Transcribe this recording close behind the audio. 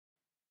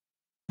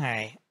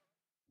Alright,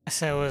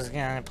 so I was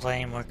gonna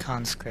play more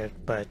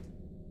Conscript, but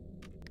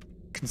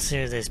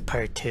consider this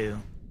part 2,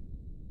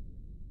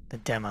 the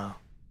demo.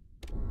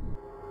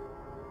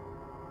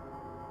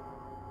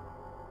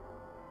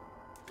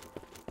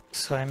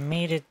 So I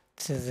made it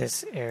to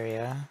this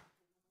area.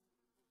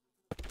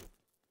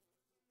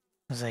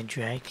 Was I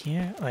dragged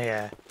here? Oh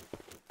yeah,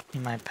 me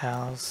and my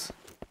pals.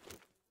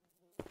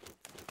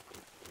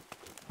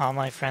 All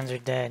my friends are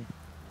dead.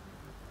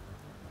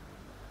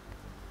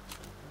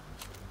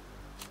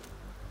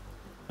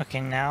 Okay,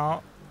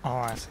 now,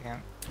 hold on a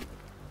second.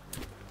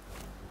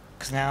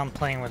 Because now I'm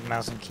playing with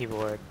mouse and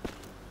keyboard.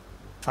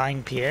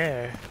 Find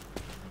Pierre.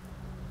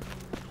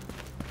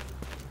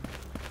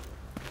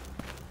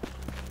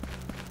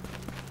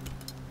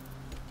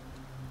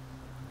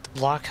 The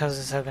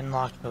blockhouses have been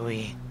locked, but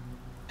we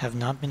have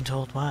not been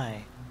told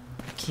why.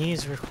 A key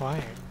is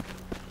required.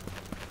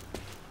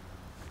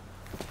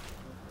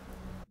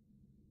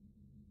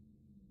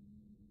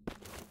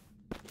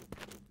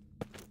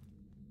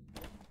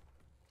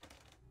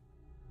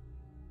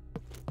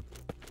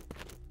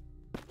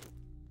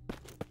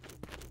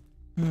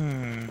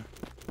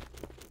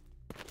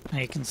 Now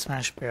you can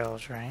smash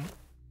barrels, right?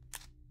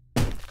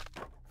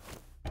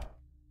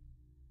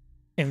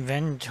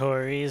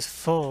 Inventory is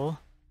full.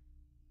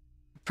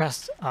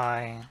 Press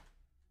I.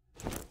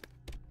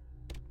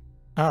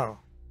 Oh,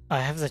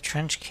 I have the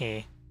trench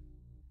key.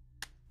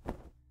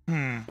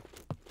 Don't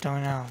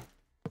know.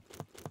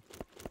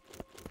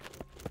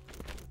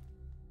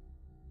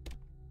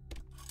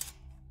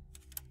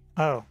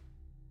 Oh.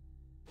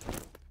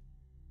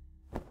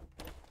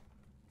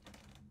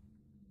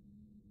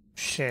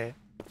 Shit.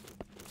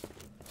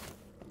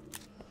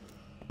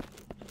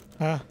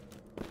 Oh.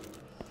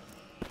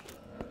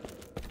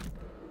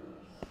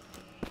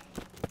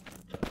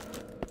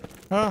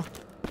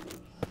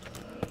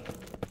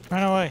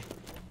 Run away.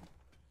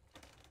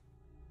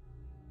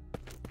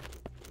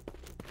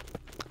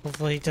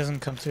 Hopefully he doesn't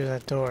come through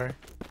that door.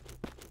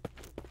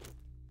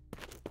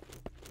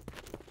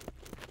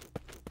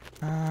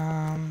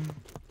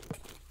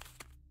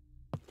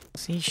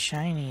 See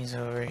shinies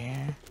over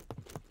here.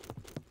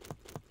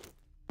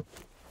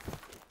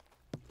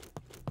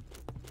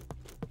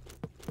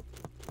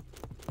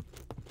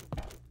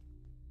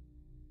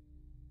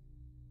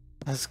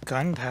 That's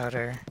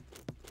gunpowder.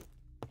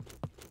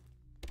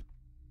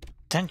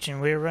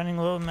 Attention, we are running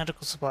low on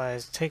medical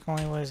supplies. Take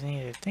only what is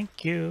needed.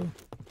 Thank you.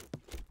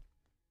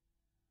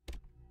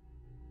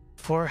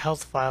 4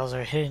 health vials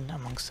are hidden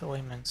amongst the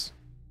ointments.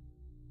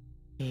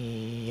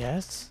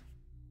 Yes.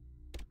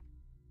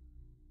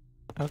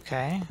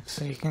 Okay,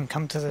 so you can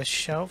come to the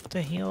shelf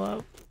to heal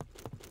up.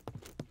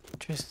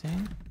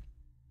 Interesting.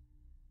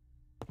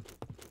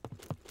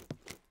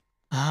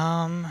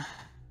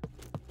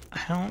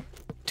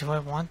 Do I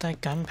want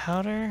that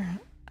gunpowder?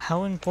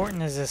 How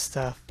important is this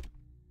stuff?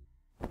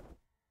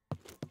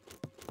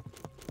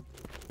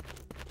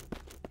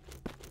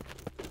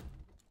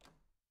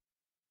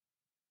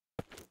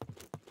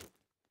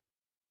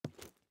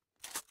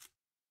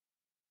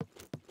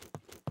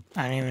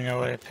 I don't even know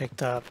what I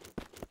picked up.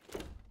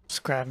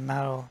 Scrap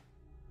metal.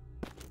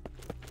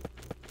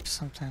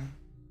 Something.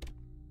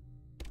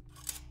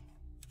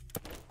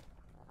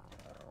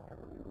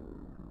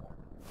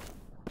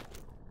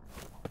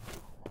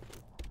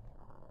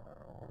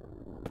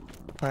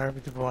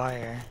 Barbed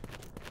wire.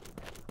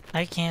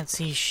 I can't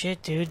see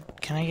shit, dude.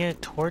 Can I get a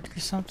torch or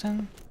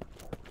something?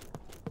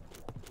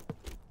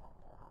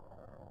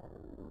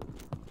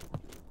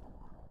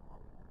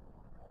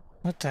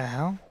 What the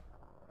hell?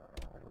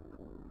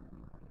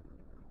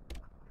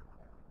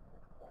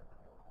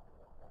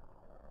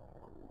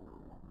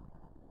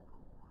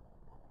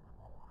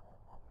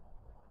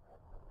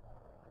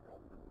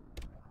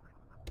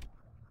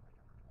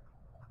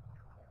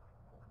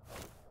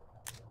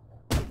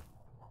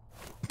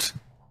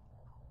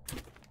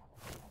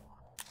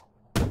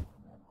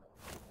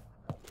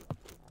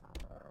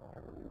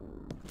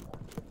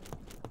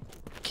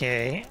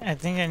 Okay, I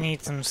think I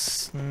need some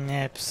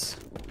snips.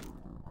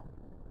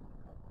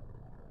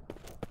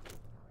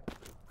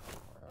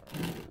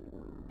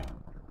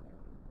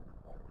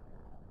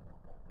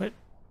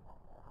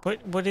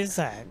 What is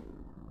that?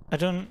 I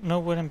don't know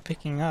what I'm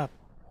picking up.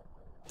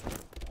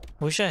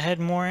 Wish I had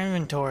more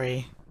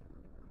inventory.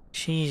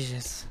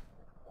 Jesus.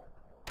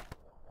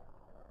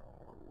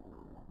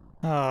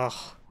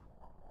 Oh.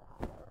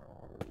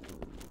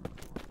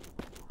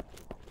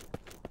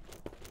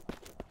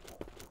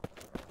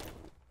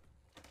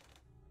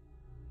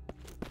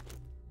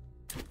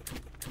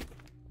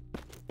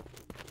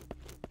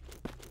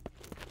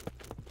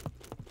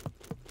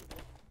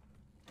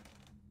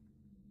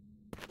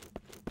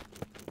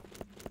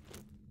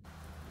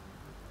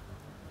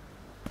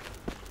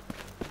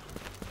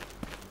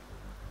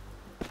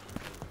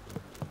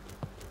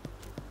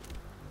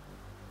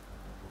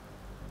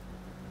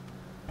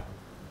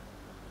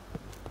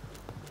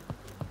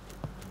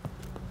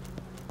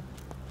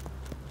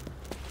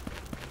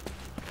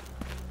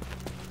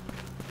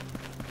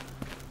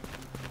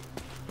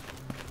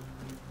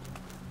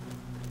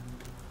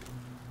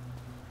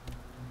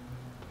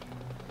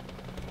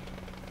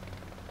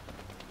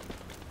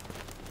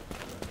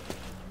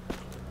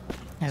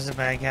 There's a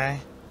bad guy.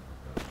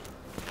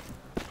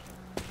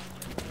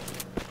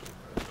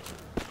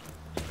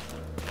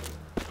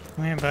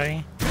 Come here,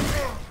 buddy.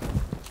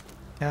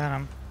 Got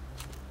him.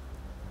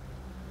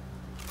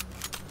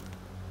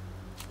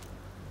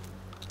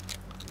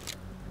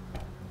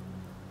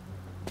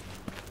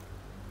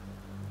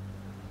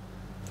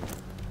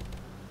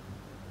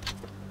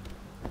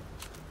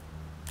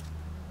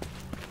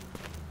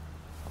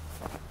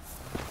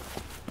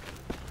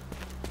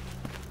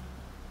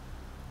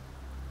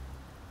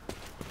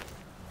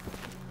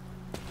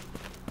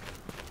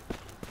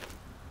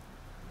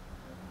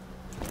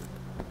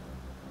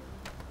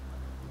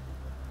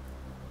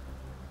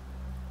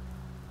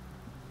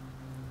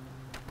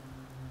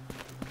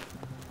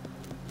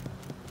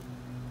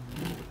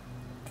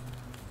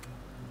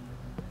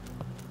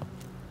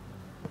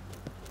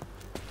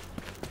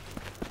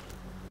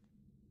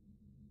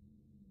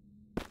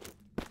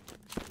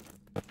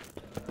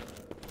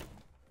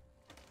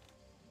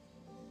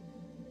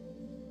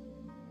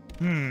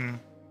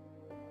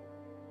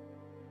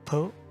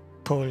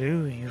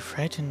 Polu, you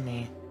frightened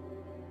me.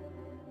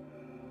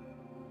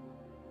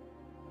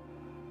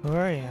 Who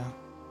are you?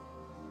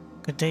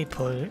 Good day,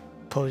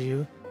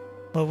 Polu.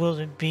 What will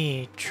it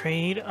be?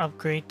 Trade,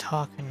 upgrade,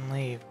 talk, and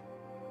leave.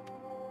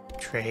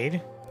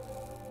 Trade?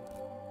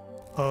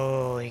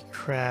 Holy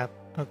crap.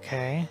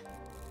 Okay.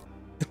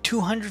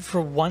 200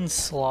 for one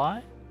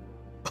slot?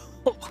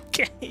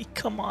 Okay,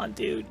 come on,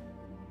 dude.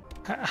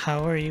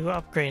 How are you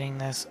upgrading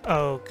this?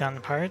 Oh,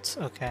 gun parts?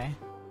 Okay.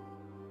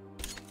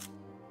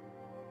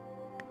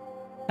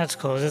 That's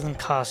cool. It doesn't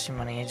cost you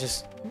money.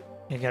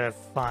 You gotta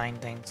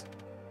find things.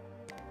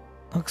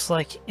 Looks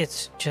like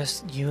it's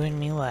just you and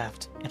me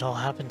left. It all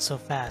happened so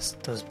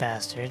fast, those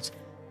bastards.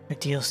 Your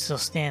deal still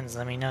stands.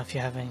 Let me know if you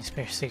have any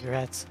spare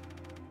cigarettes.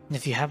 And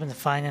if you happen to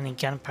find any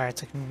gun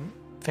parts, I can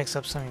fix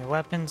up some of your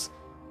weapons.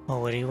 Well,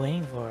 what are you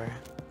waiting for?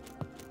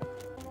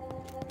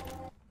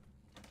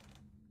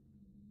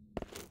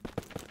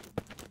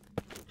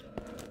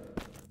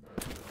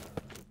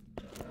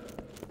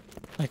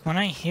 Like, when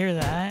I hear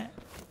that...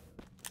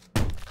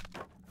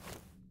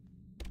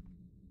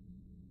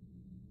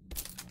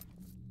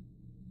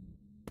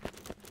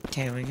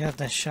 Okay, we got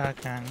the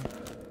shotgun.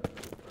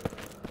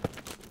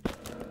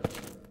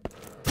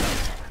 I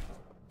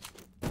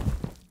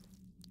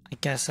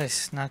guess I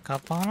snuck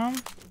up on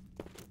him?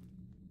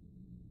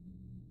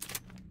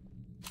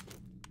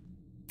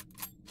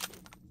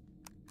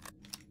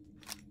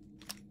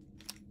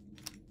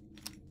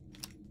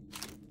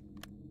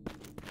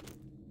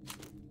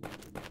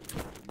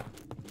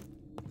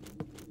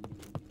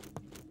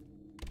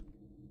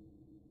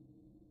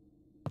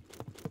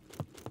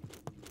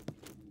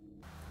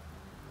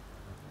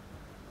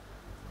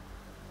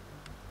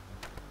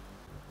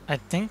 I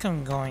think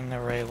I'm going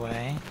the right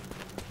way.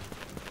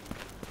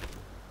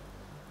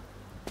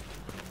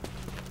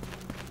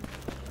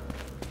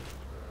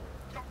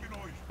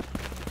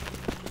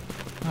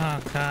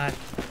 Oh god.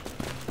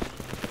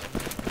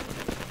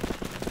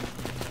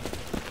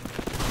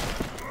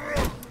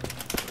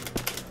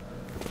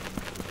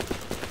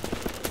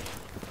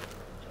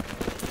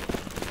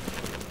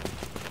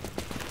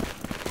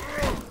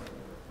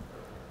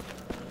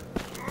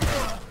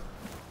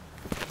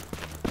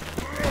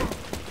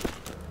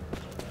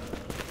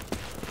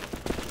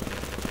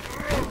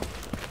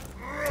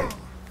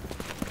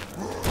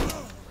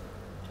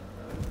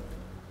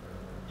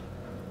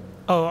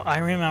 Oh, I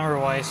remember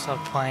why I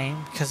stopped playing,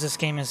 because this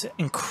game is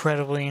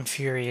incredibly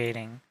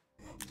infuriating.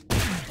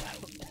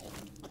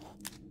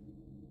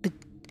 And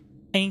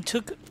he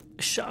took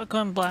a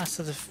shotgun blast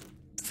to the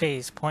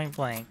face, point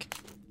blank.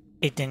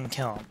 It didn't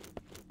kill him.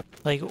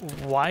 Like,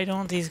 why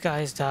don't these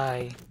guys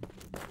die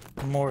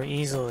more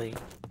easily?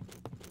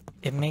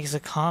 It makes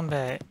the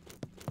combat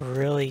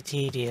really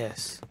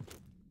tedious.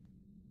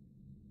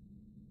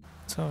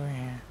 It's over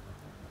here.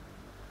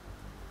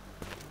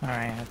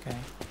 Alright, okay.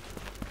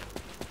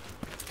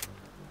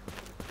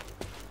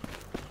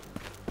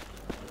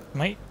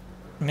 Am I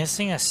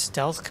missing a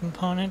stealth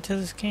component to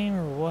this game,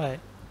 or what?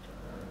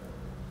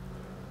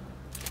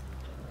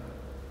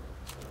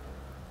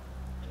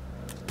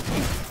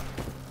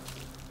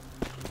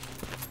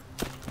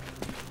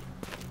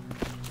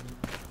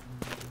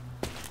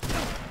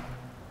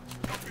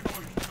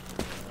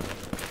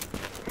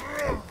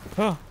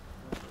 Oh!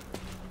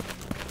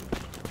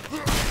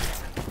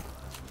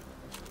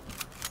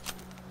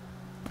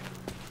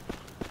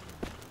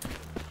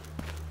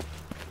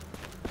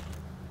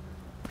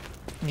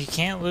 You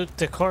can't loot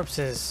the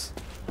corpses.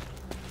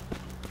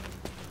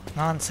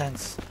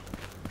 Nonsense.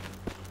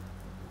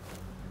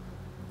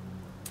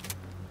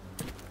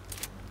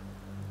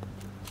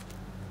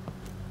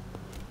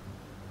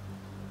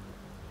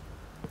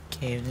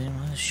 Caved in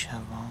with a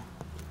shovel.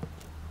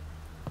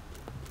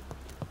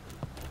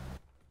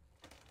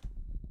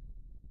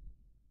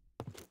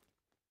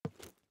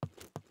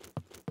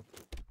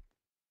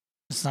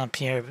 It's not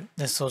Pierre, but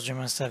this soldier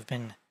must have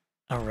been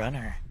a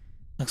runner.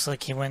 Looks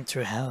like he went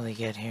through hell to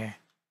get here.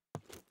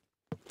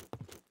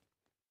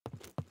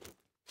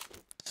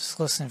 Just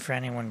listen for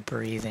anyone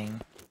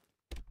breathing.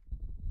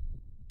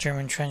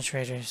 German trench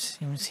raider.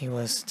 Seems he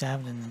was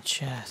stabbed in the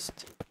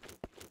chest.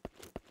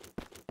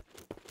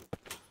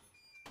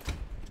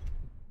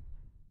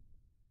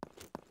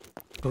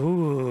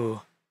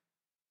 Ooh.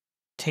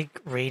 Take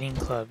raiding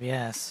club,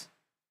 yes.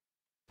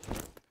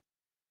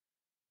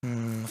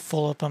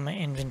 Full up on my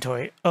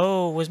inventory.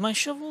 Oh, was my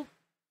shovel?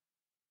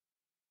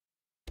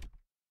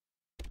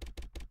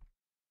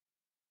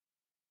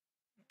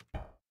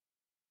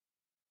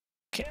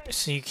 Okay,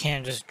 so you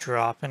can't just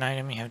drop an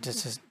item, you have to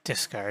just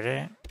discard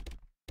it?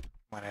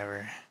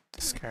 Whatever.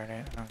 Discard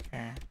it, I don't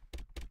care.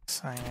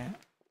 Sign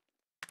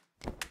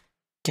it.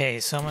 Okay,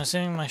 so I'm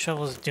assuming my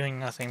shovel is doing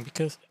nothing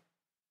because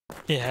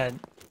it had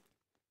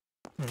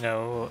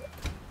no...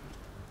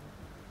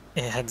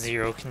 It had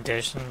zero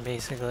condition,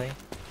 basically.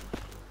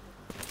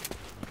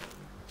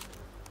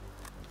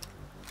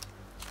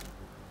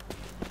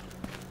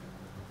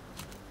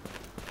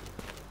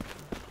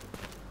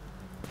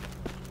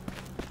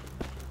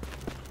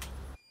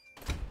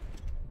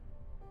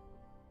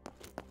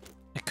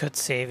 I could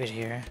save it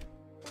here.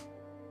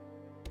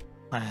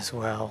 Might as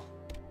well.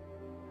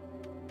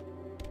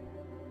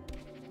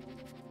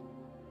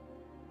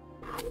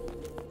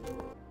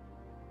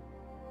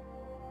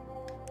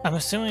 I'm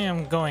assuming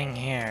I'm going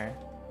here.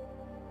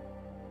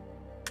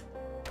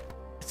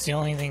 It's the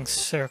only thing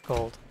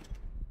circled.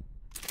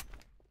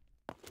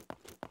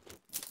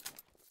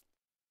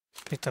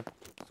 Picked up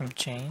some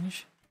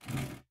change.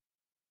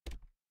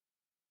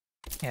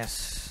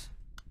 Yes.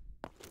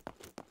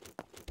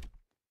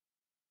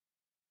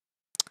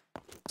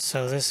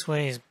 So this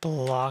way is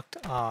blocked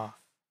off.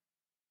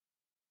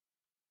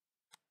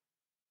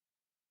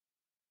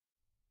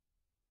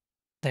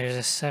 There's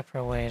a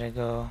separate way to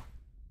go.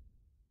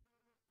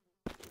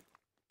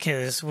 Okay,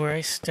 this is where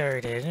I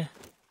started.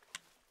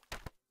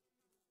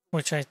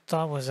 Which I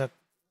thought was up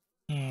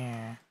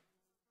here.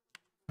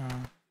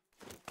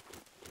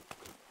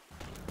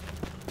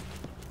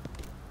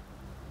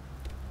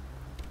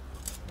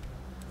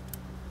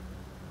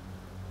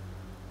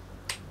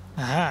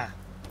 Aha!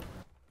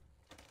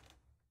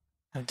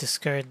 I've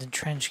discarded the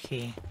trench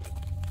key.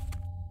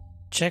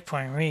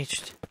 Checkpoint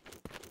reached.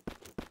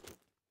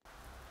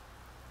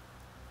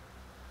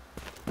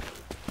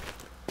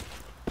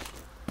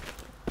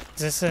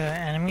 Is this an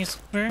enemy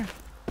sliver?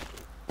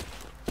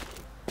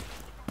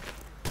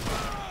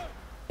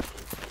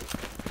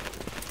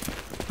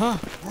 Huh!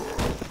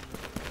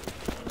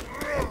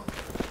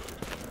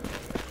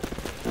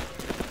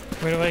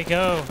 Where do I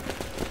go?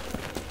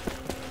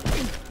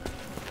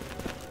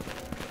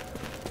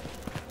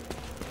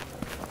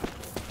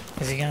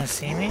 Is he gonna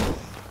see me?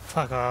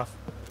 Fuck off.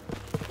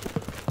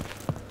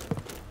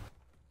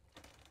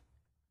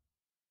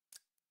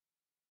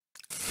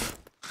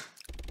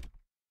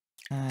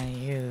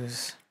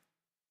 Use.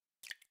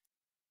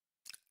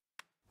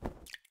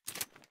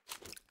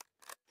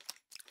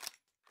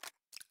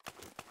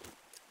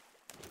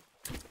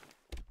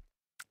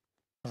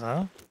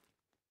 Hello?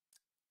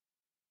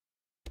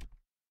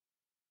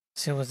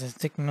 Sealed with a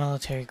thick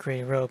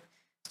military-grade rope.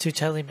 It's too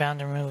tightly bound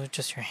to remove with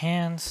just your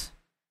hands,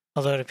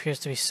 although it appears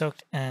to be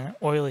soaked in an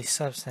oily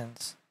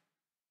substance.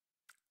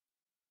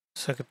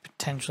 So it could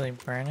potentially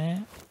burn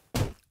it.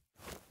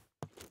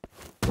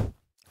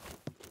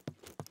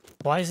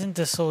 Why isn't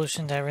the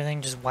solution to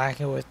everything just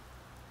whack it with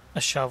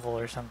a shovel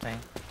or something?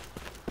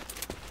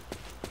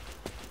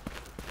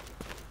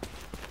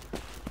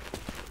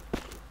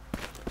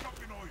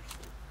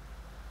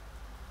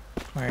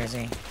 Where is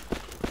he?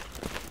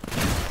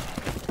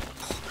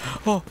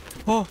 Oh!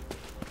 Oh!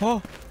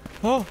 Oh!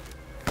 Oh!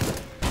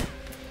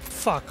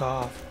 Fuck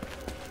off.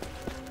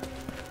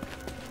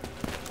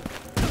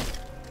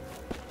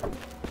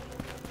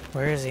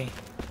 Where is he?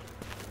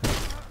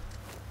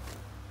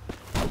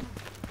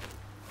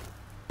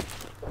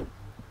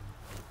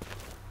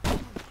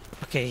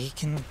 Okay, he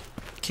can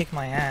kick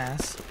my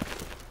ass.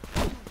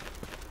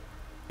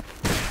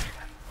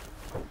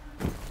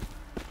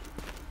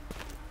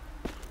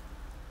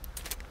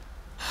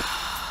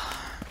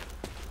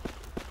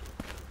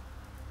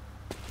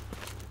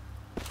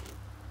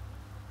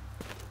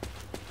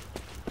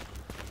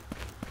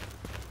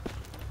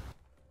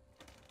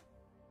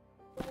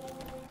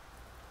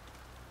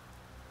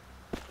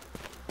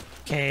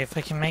 Okay, if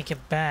I can make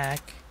it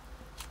back.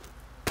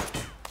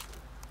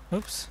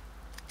 Oops.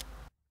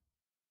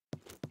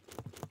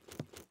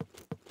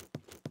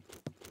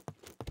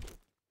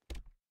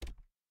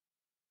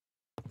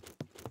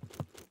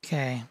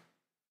 Okay.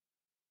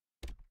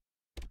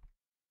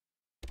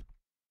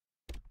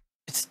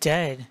 It's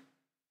dead.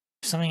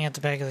 There's something at the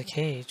back of the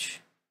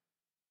cage.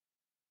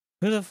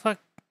 Who the fuck?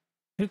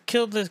 Who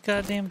killed this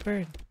goddamn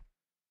bird?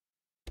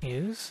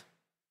 Use?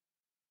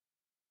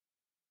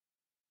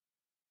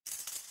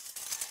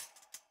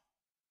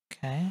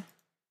 Okay.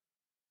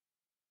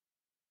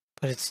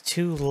 But it's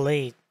too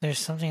late. There's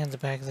something at the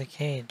back of the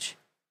cage.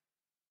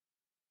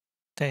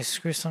 Did I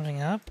screw something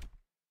up?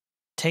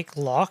 Take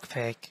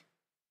lockpick.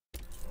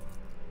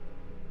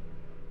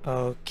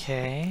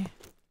 Okay.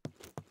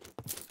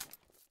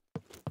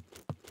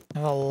 I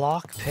have a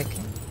lockpick.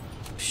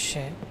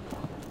 Shit.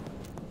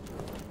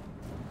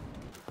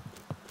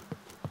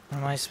 What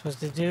am I supposed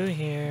to do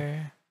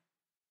here?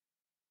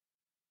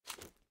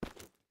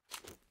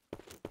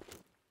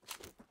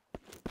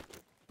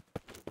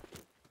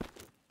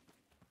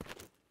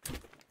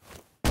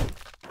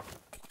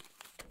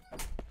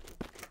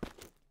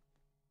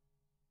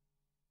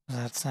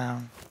 What's that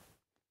sound?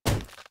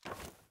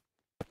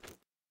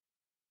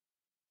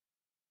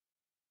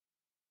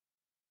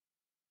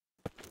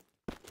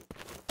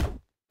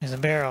 There's a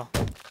barrel.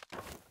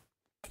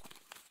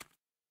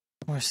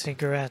 More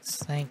cigarettes,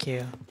 thank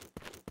you.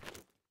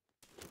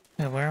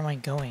 Wait, where am I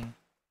going?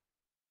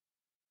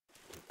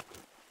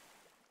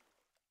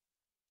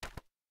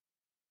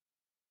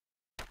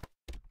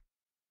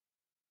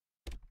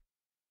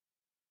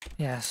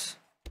 Yes.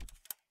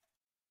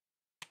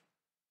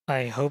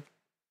 I hope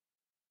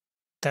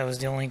that was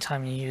the only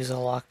time you use a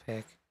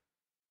lockpick.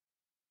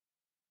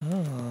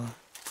 Oh.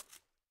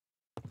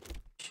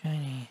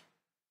 Shiny.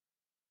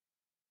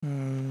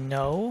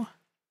 No.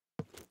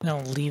 No,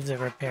 leave the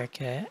repair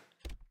kit.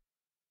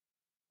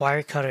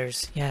 Wire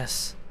cutters,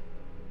 yes.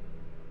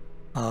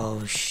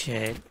 Oh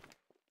shit.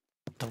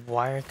 The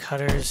wire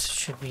cutters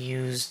should be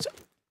used.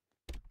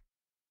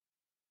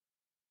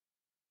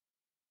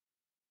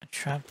 A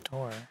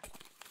trapdoor.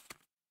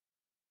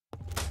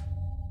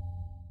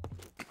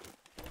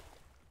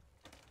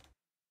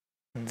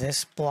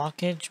 This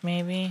blockage,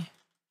 maybe?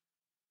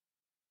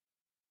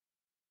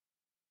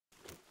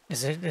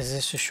 Is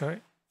this a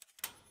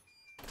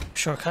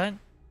shortcut?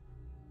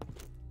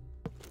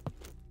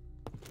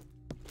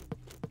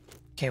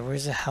 Okay,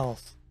 where's the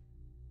health?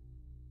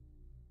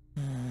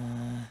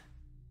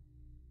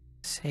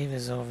 Save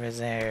is over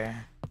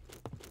there.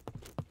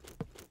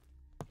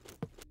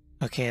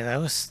 Okay, that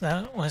was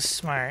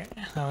smart.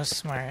 That was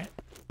smart.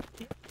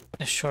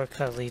 The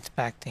shortcut leads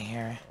back to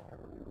here.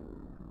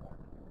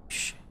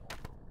 Shit.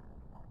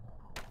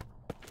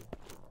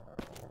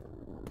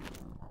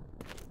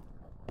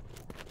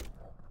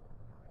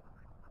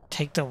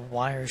 Take the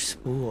wire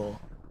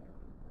spool.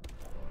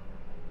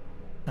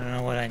 I don't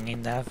know what I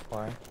need that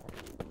for.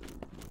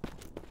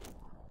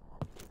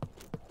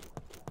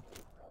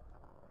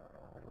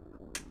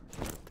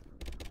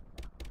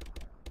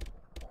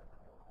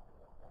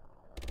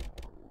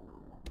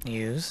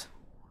 Use.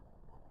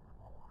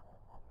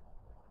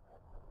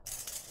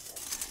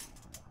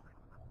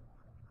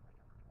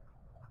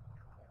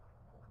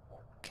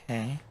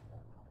 Okay.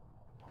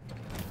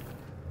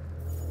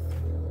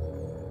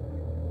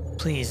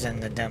 Please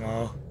end the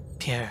demo.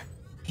 Pierre,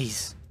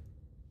 he's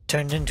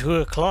turned into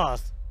a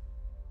cloth.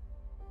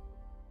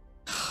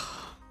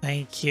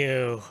 Thank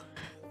you.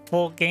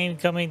 Full game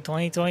coming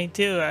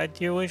 2022. Add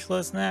to your wish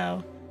list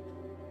now.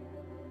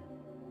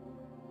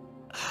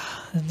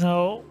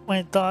 No,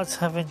 my thoughts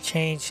haven't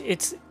changed.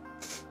 It's,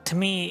 to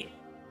me,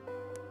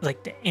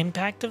 like the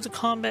impact of the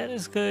combat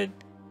is good.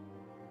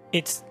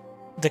 It's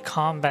the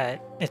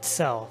combat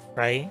itself,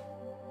 right?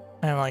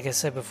 And like I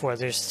said before,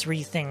 there's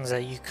 3 things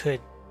that you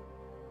could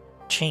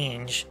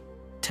change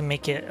to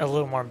make it a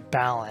little more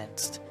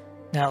balanced.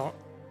 Now,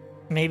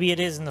 maybe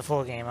it is in the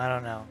full game, I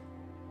don't know.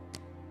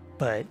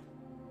 But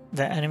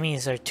the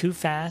enemies are too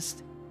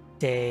fast,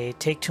 they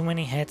take too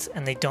many hits,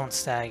 and they don't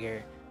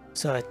stagger.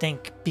 So I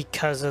think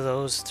because of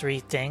those 3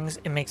 things,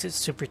 it makes it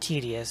super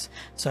tedious.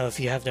 So if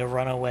you have to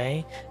run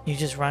away, you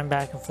just run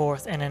back and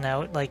forth, in and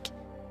out. Like,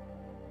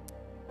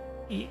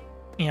 you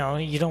know,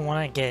 you don't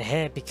want to get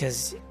hit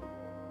because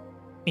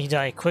you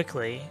die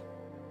quickly.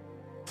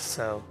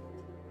 So,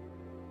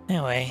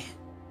 anyway,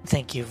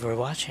 thank you for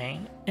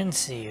watching, and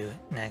see you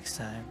next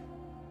time.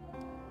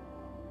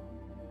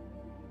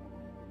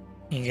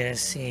 You gotta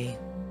see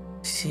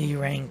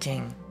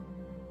ranking.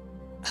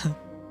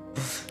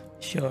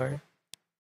 Sure.